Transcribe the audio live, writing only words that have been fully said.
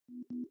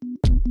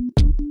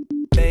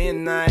Day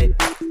and night,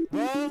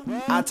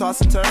 I toss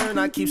and turn,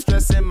 I keep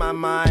stressing my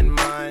mind.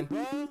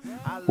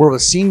 We're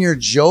with senior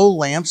Joe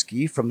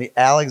Lamski from the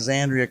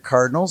Alexandria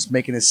Cardinals,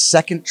 making his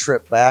second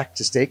trip back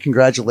to state.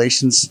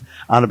 Congratulations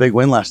on a big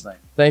win last night.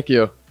 Thank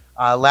you.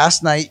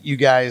 Last night, you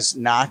guys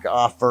knock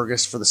off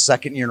Fergus for the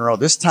second year in a row,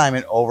 this time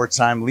in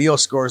overtime. Leo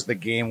scores the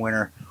game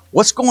winner.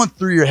 What's going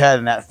through your head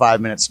in that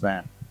 5-minute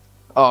span?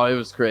 Oh, it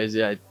was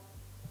crazy. I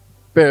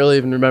barely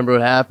even remember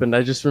what happened.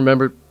 I just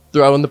remember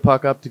throwing the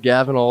puck up to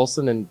Gavin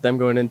Olsen and them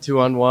going in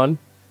 2-on-1,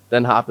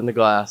 then hopping the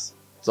glass.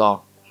 That's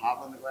all.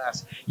 Hop on the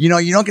glass. You know,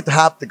 you don't get to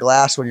hop the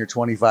glass when you're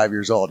 25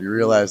 years old. You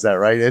realize that,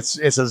 right? It's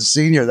as a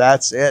senior,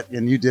 that's it.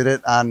 And you did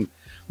it on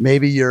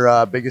maybe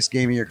your biggest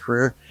game of your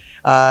career.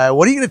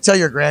 What are you going to tell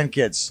your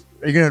grandkids?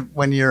 Are you going to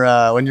when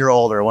you're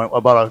older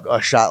about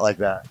a shot like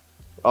that?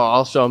 Oh,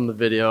 I'll show them the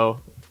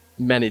video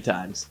many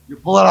times. You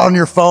pull it out on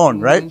your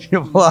phone, right?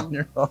 You pull it out on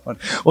your phone.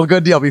 Well,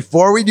 good deal.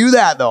 Before we do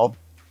that, though,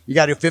 you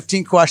got to do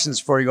 15 questions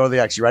before you go to the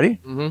X. You ready?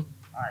 Mm-hmm. All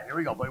right, here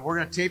we go. But we're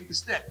going to tape the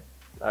stick.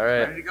 All right.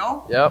 Ready to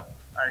go? Yep.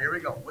 All right, here we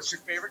go. What's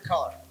your favorite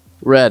color?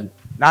 Red.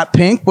 Not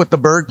pink with the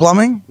Berg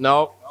plumbing?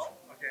 No. No?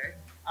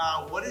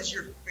 Okay. What is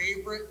your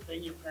favorite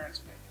thing your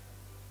parents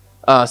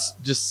make?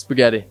 Just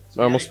spaghetti.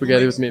 Normal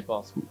spaghetti with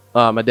meatballs.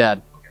 My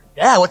dad. Okay.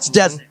 Yeah, what's your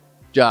dad's name?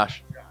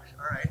 Josh. Josh.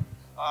 All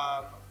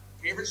right.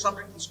 Favorite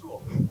subject in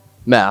school?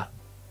 Math.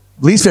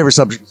 Least favorite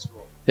subject in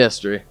school?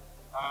 History.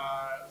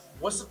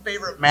 What's the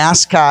favorite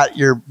mascot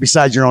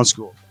besides your own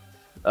school?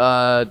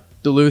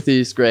 Duluth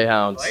East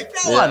Greyhounds. Like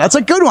that one. That's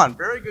a good one.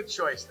 Very good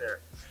choice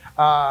there.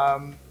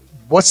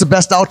 What's the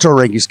best outdoor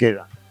rink you skated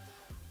on?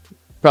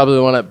 Probably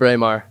the one at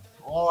Braemar.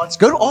 Oh, that's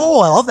good.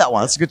 Oh, I love that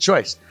one. That's a good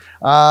choice.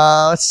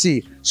 Let's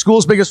see.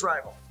 School's biggest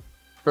rival?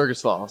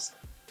 Fergus Falls.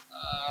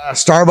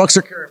 Starbucks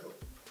or Caribou?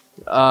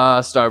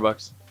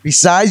 Starbucks.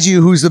 Besides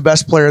you, who's the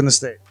best player in the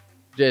state?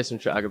 Jason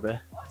Chagabe.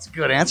 That's a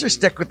good answer.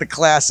 Stick with the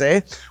Class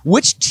A.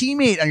 Which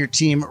teammate on your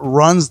team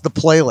runs the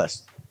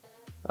playlist?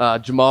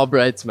 Jamal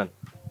Breitzman.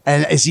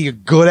 And is he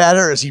good at it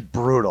or is he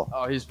brutal?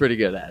 Oh, he's pretty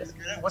good at it.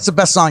 What's the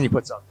best song he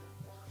puts up?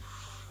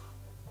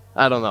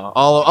 I don't know.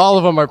 All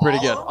of them are pretty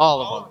good.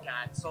 All of them.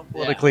 God, so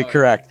politically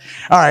correct.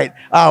 All right.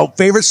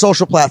 Favorite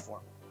social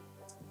platform?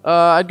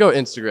 I'd go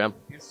Instagram.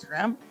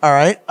 Instagram. All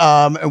right.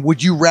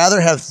 Would you rather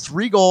have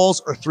 3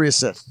 goals or 3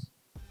 assists?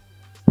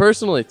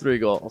 Personally, 3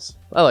 goals.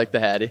 I like the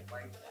Hattie.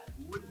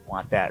 Who wouldn't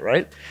want that,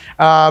 right?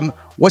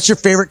 What's your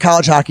favorite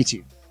college hockey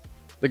team?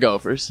 The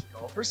Gophers.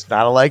 Gophers.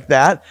 Gotta like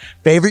that.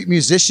 Favorite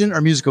musician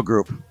or musical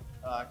group?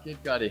 Kid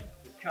Cudi.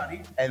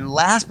 And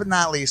last but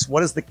not least,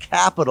 what is the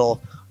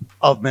capital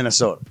of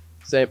Minnesota?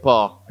 St.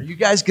 Paul. Are you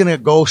guys going to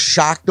go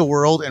shock the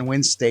world and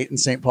win state in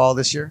St. Paul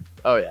this year?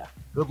 Oh, yeah.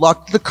 Good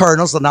luck to the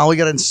Cardinals. So now we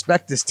got to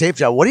inspect this tape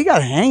job. What do you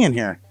got hanging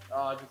here?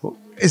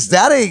 Is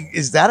that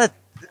a,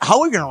 how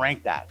are we going to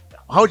rank that?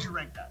 How would you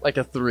rank that? Like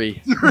a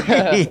 3.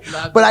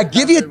 But I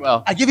give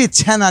you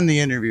 10 on the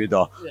interview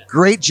though. Yeah.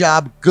 Great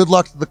job. Good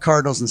luck to the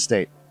Cardinals and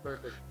state.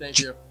 Perfect. Thank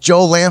you.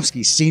 Joe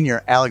Lamski,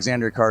 senior,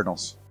 Alexandria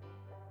Cardinals.